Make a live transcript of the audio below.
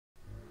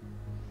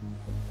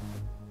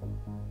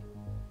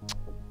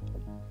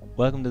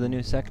Welcome to the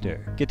new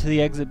sector. Get to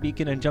the exit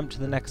beacon and jump to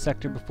the next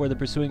sector before the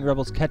pursuing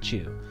rebels catch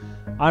you.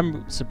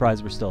 I'm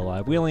surprised we're still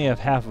alive. We only have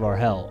half of our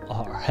hell.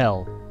 Our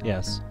hell.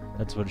 Yes,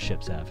 that's what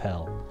ships have,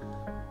 hell.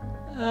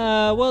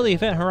 Well, the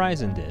Event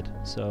Horizon did,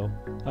 so...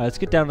 let's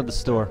get down to the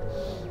store.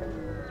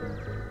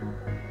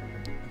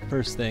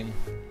 First thing.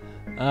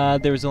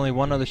 There was only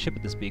one other ship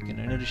at this beacon,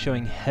 and it is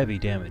showing heavy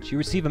damage. You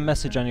receive a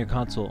message on your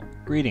console.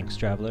 Greetings,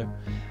 traveler.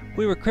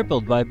 We were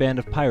crippled by a band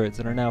of pirates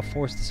and are now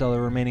forced to sell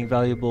our remaining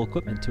valuable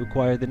equipment to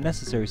acquire the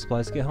necessary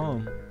supplies to get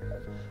home.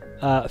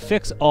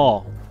 Fix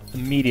all.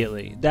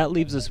 Immediately. That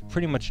leaves us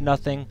pretty much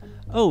nothing.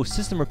 Oh,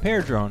 system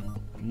repair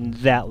drone.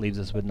 That leaves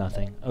us with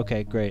nothing.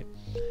 Okay, great.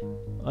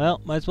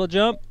 Well, might as well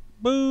jump.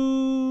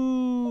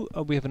 Boo!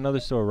 Oh, we have another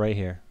store right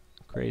here.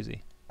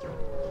 Crazy.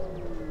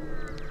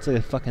 It's like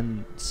a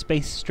fucking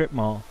space strip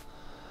mall.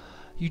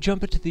 You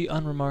jump into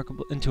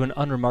an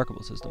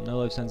unremarkable system. No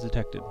life signs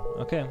detected.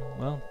 Okay,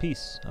 well,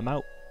 peace. I'm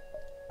out.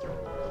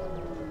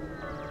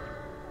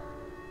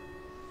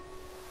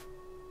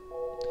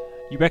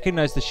 You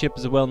recognize the ship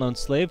as a well-known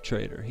slave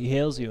trader. He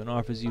hails you and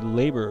offers you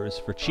laborers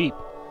for cheap.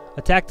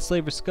 Attack the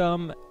slaver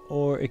scum,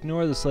 or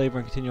ignore the slaver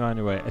and continue on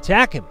your way.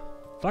 Attack him!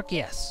 Fuck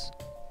yes!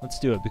 Let's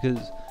do it, because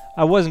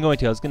I wasn't going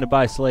to. I was going to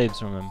buy slaves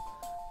from him.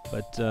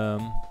 But,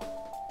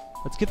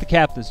 let's get the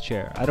captain's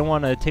chair. I don't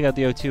want to take out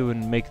the O2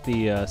 and make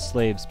the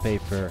slaves pay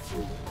for...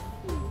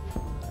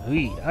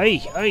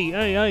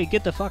 Hey,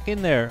 get the fuck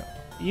in there.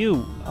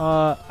 You,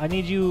 I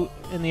need you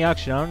in the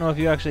auction. I don't know if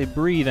you actually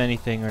breathe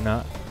anything or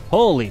not.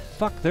 Holy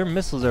fuck, their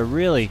missiles are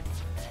really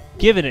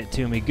giving it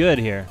to me good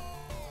here.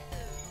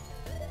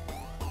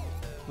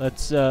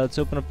 Let's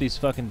open up these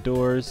fucking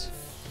doors.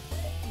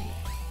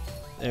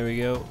 There we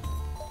go.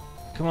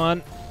 Come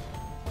on.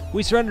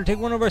 We surrender. Take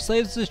one of our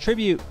slaves as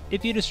tribute.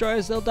 If you destroy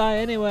us, they'll die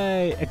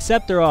anyway.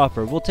 Accept their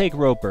offer. We'll take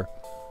Roper.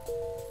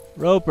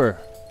 Roper.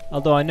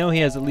 Although I know he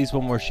has at least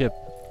one more ship.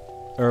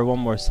 Or one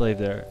more slave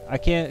there. I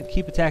can't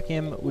keep attacking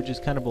him, which is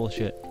kind of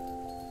bullshit.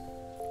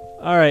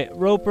 Alright,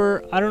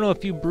 Roper. I don't know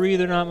if you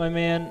breathe or not, my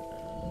man.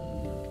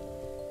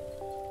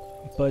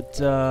 But,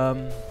 now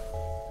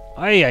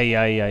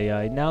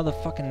the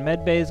fucking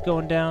med bay is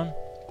going down.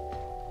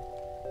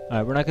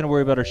 Alright, we're not going to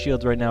worry about our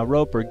shields right now.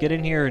 Roper, get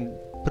in here and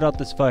put out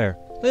this fire.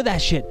 Look at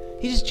that shit.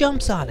 He just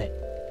jumps on it.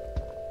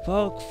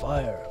 Fuck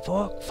fire.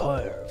 Fuck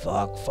fire.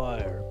 Fuck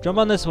fire. Jump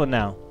on this one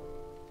now.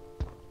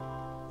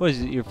 What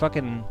is it? You're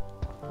fucking...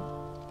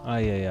 Now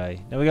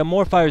we got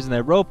more fires in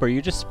there. Roper,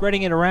 you're just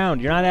spreading it around.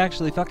 You're not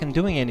actually fucking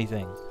doing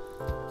anything.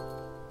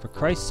 For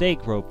Christ's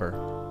sake, Roper.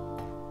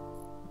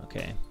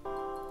 Okay.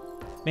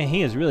 Man,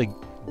 he is really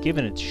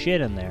giving it shit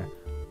in there.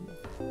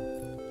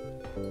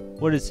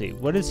 What is he?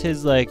 What is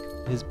his, like,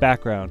 his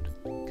background?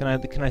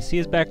 Can I see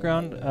his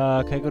background?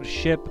 Can I go to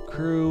ship,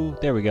 crew?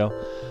 There we go.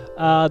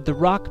 The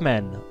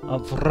Rockmen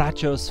of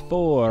Vrachos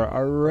 4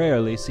 are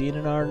rarely seen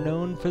and are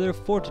known for their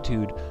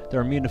fortitude.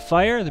 They're immune to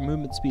fire, their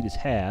movement speed is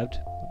halved.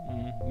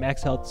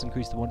 Max health is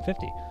increased to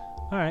 150.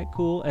 Alright,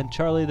 cool. And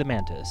Charlie the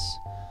Mantis.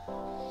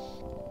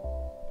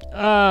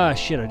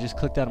 Shit, I just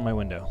clicked out of my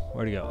window.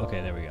 Where'd it go?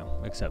 Okay, there we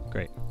go. Accept,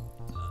 great.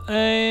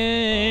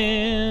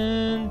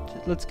 And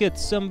let's get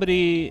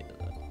somebody...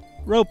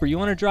 Roper, you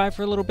want to drive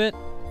for a little bit?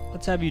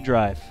 Let's have you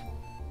drive.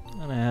 I'm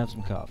gonna have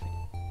some coffee.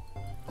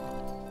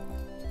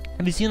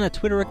 Have you seen that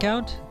Twitter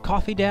account?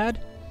 Coffee Dad?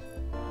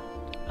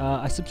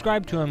 I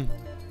subscribed to him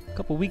a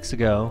couple weeks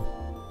ago.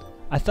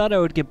 I thought I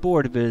would get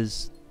bored of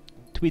his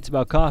tweets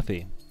about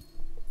coffee.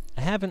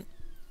 I haven't.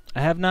 I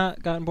have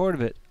not gotten bored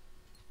of it.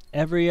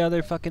 Every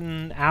other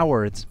fucking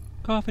hour it's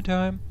coffee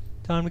time.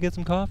 Time to get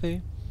some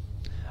coffee.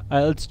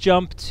 Alright, let's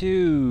jump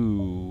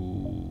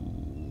to...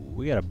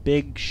 We got a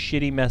big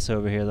shitty mess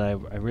over here that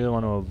I really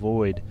want to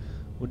avoid.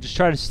 We'll just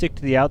try to stick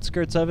to the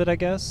outskirts of it, I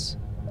guess.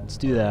 Let's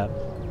do that.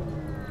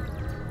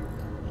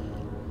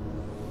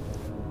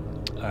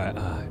 Alright,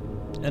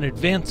 an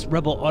advanced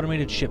rebel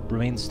automated ship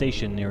remains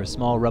stationed near a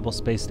small rebel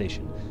space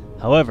station.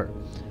 However,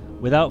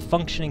 without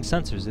functioning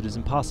sensors, it is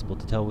impossible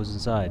to tell what's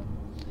inside.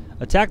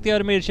 Attack the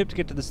automated ship to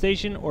get to the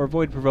station, or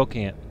avoid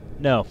provoking it.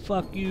 No,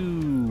 fuck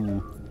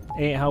you.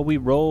 Ain't how we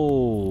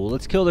roll.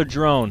 Let's kill their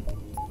drone.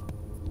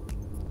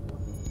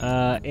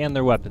 And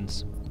their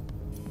weapons.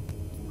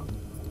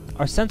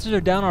 Our sensors are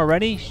down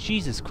already?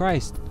 Jesus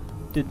Christ.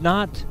 Did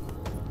not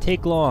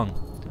take long.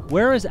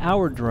 Where is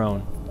our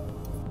drone?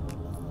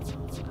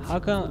 How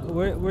come...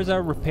 Where's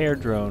our repair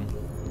drone?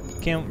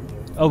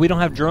 Oh, we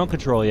don't have drone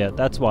control yet.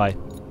 That's why.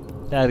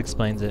 That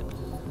explains it.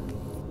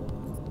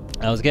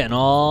 I was getting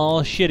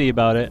all shitty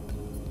about it.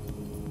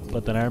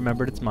 But then I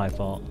remembered it's my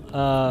fault.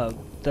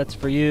 That's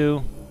for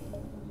you.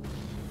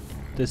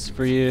 This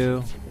for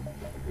you.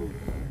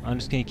 I'm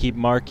just gonna keep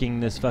marking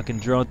this fucking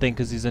drone thing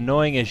because he's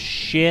annoying as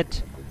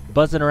shit.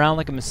 Buzzing around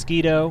like a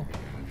mosquito.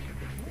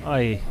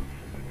 Aye.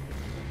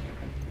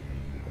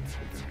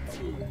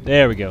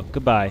 There we go.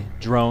 Goodbye,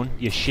 drone,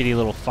 you shitty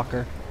little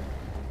fucker.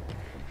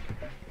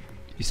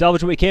 You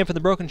salvage what we can from the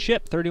broken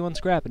ship. 31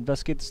 scrap.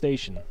 Investigate the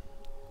station.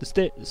 The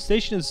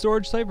station is a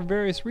storage site for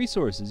various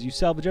resources. You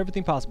salvage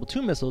everything possible.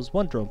 2 missiles,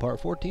 1 drone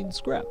part, 14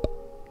 scrap.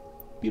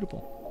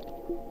 Beautiful.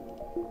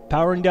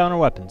 powering down our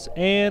weapons,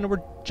 and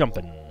we're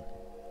jumping.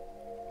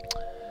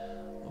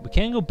 We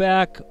can go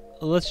back.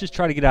 Let's just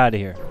try to get out of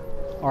here.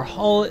 Our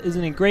hull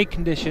isn't in great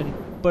condition,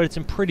 but it's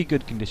in pretty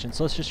good condition,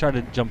 so let's just try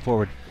to jump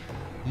forward.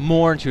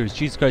 More intruders.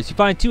 Jesus Christ. You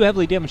find 2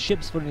 heavily damaged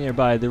ships floating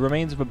nearby, the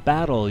remains of a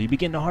battle. You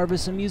begin to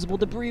harvest some usable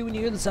debris when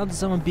you hear the sounds of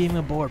someone beaming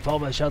aboard, followed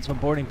by shouts from a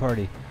boarding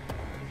party.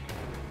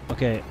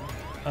 Okay.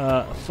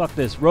 Fuck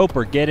this.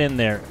 Roper, get in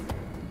there.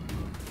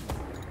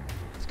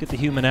 Let's get the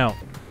human out.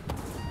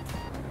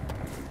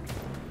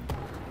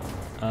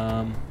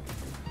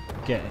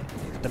 Okay.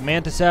 Get the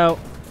mantis out.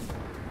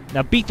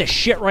 Now beat the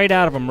shit right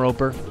out of him,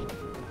 Roper.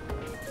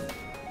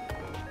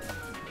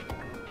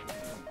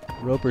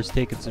 Roper's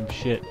taking some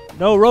shit.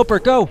 No, Roper,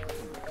 go!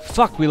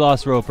 Fuck, we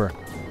lost Roper.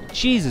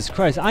 Jesus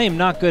Christ, I am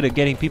not good at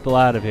getting people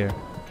out of here.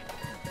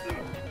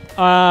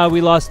 We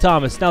lost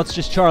Thomas. Now it's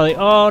just Charlie.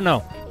 Oh,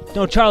 no.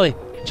 No, Charlie.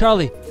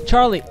 Charlie.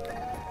 Charlie.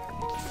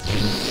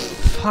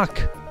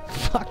 Fuck.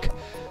 Fuck.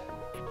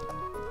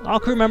 All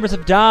crew members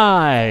have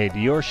died.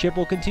 Your ship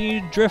will continue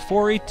to drift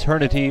for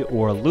eternity,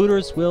 or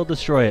looters will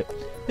destroy it.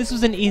 This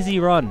was an easy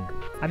run.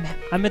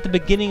 I'm at the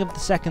beginning of the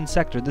 2nd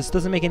sector. This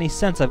doesn't make any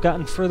sense. I've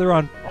gotten further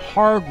on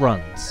hard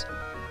runs.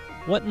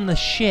 What in the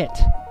shit?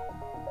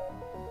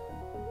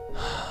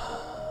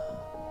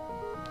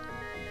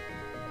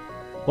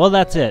 Well,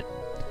 that's it.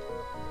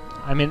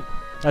 I mean,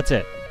 that's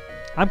it.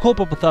 I'm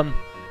Culpable with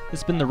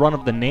This has been the run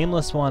of the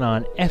Nameless One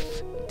on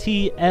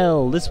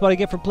FTL. This is what I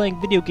get for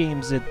playing video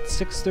games at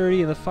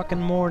 6:30 in the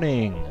fucking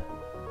morning.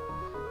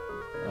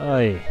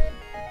 Aye.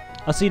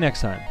 I'll see you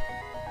next time.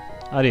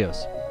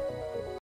 Adios.